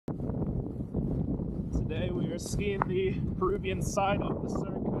Today we are skiing the Peruvian side of the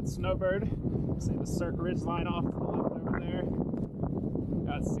Cirque at Snowbird. See the Cirque ridge line off to the left over there.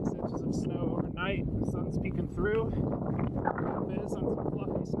 Got 6 inches of snow overnight. The sun's peeking through. Fizz on some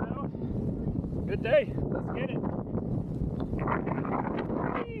fluffy snow. Good day. Let's get it.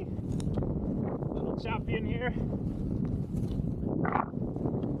 Whee! A little choppy in here.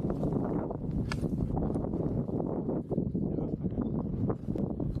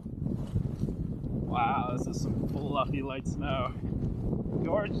 Wow, this is some fluffy light snow.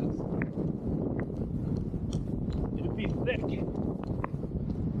 Gorgeous. It'd be thick.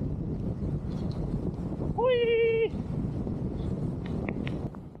 Whee!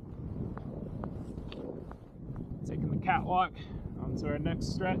 Taking the catwalk onto our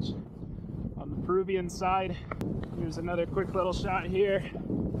next stretch on the Peruvian side. Here's another quick little shot here.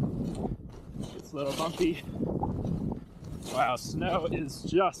 It's a little bumpy. Wow, snow is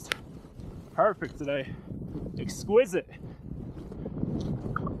just perfect today. Exquisite.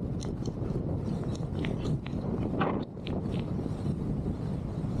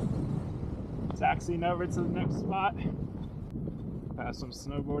 Taxiing over to the next spot. Past some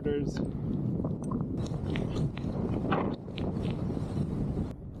snowboarders.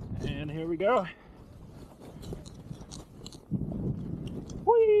 And here we go.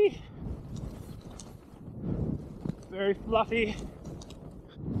 Whee! Very fluffy.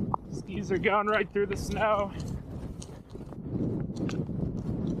 Skis are going right through the snow.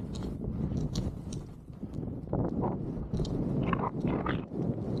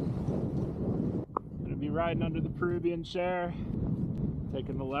 Gonna be riding under the Peruvian chair,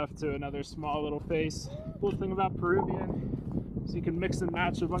 taking the left to another small little face. Cool thing about Peruvian is you can mix and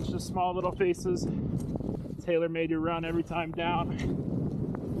match a bunch of small little faces. Tailor-made your run every time down.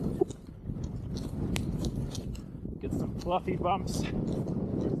 Get some fluffy bumps.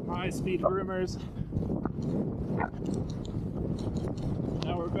 High-speed groomers.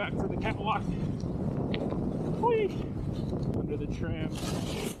 Now we're back to the catwalk. Whee! Under the tram.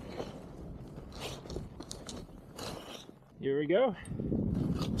 Here we go.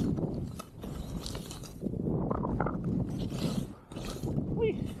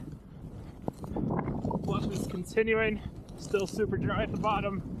 Whee! Fluff is continuing. Still super dry at the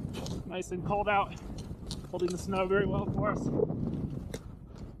bottom. Nice and cold out. Holding the snow very well for us.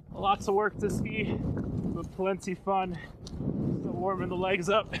 Lots of work to ski, but plenty fun. Still warming the legs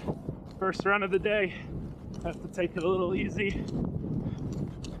up. First run of the day. Have to take it a little easy.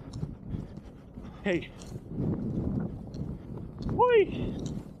 Hey. Whee!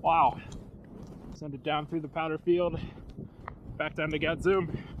 Wow. Send it down through the powder field. Back down to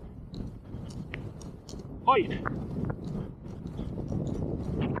Gadzoom. Oi!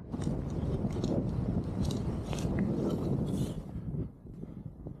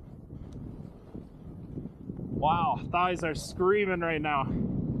 Wow, thighs are screaming right now.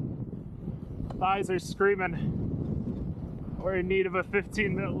 Thighs are screaming. We're in need of a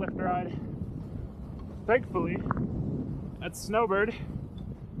 15-minute lift ride. Thankfully, at Snowbird,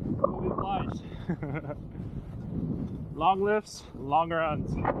 we'll be obliged. Long lifts, long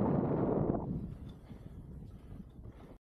runs.